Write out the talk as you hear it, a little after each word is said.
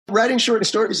Writing short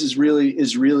stories is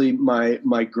really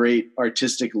my great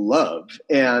artistic love,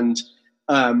 and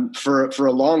for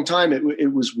a long time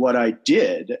it was what I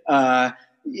did. And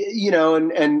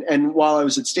while I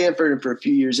was at Stanford and for a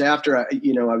few years after, I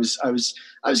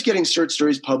was getting short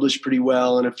stories published pretty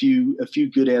well and a few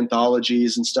good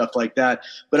anthologies and stuff like that.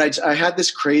 But I had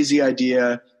this crazy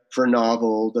idea for a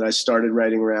novel that I started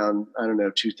writing around,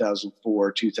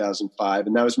 2004, 2005.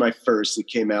 And that was my first that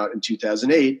came out in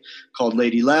 2008 called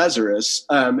Lady Lazarus.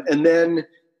 And then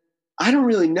I don't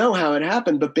really know how it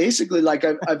happened, but basically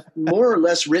I've more or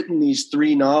less written these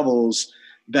three novels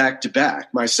back to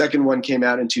back. My second one came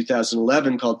out in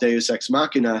 2011 called 𝗧𝗛𝗍𝗂𝗏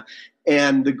𝗔𝗹𝘁𝗍𝗂.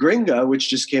 And The Gringa, which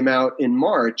just came out in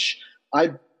March,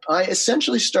 I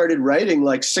essentially started writing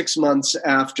like 6 months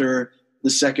after the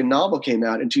second novel came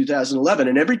out in 2011.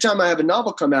 And every time I have a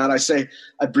novel come out,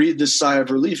 I breathe this sigh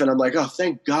of relief and I'm like, oh,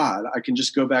 thank God I can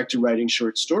just go back to writing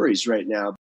short stories right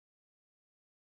now.